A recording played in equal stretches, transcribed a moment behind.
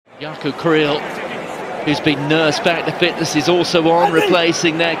Jaco Kriel, who's been nursed back to fitness, is also on,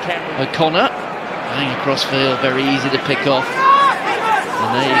 replacing their captain O'Connor. Bang across field, very easy to pick off.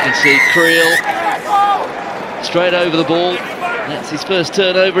 And there you can see Kriel straight over the ball. That's his first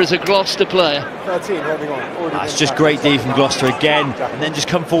turnover as a Gloucester player. 13 holding on. That's just great D from Gloucester again, and then just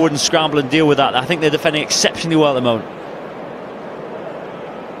come forward and scramble and deal with that. I think they're defending exceptionally well at the moment.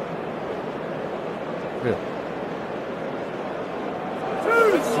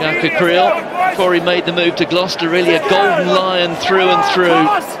 Jaco Kriel, before he made the move to Gloucester, really a golden lion through and through.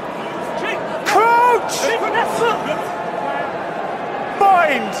 Coach!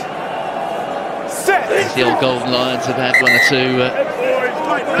 Mind! Set! The old Golden Lions have had one or two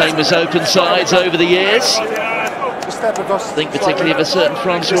famous open sides over the years. I think particularly of a certain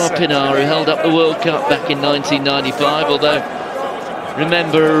Francois Pinard, who held up the World Cup back in 1995, although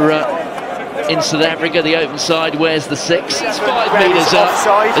remember in South Africa the open side wears the 6. It's 5 metres up.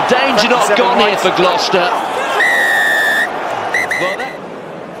 The danger not gone here for Gloucester.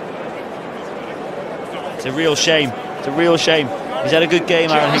 It's a real shame. It's a real shame. He's had a good game,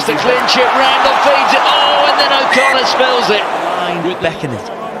 Aaron. He's to clinch it, Randall feeds it, oh, and then O'Connor spills it. Beckoning.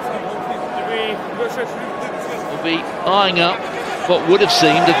 Will be eyeing up what would have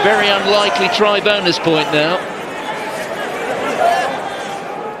seemed a very unlikely try-bonus point now.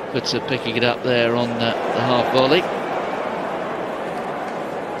 But picking it up there on the half volley.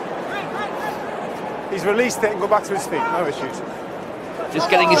 He's released it and gone back to his feet, no issues. Just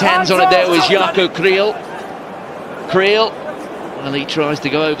getting his hands on it there was Jaco Kriel. Kriel, well, he tries to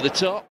go over the top.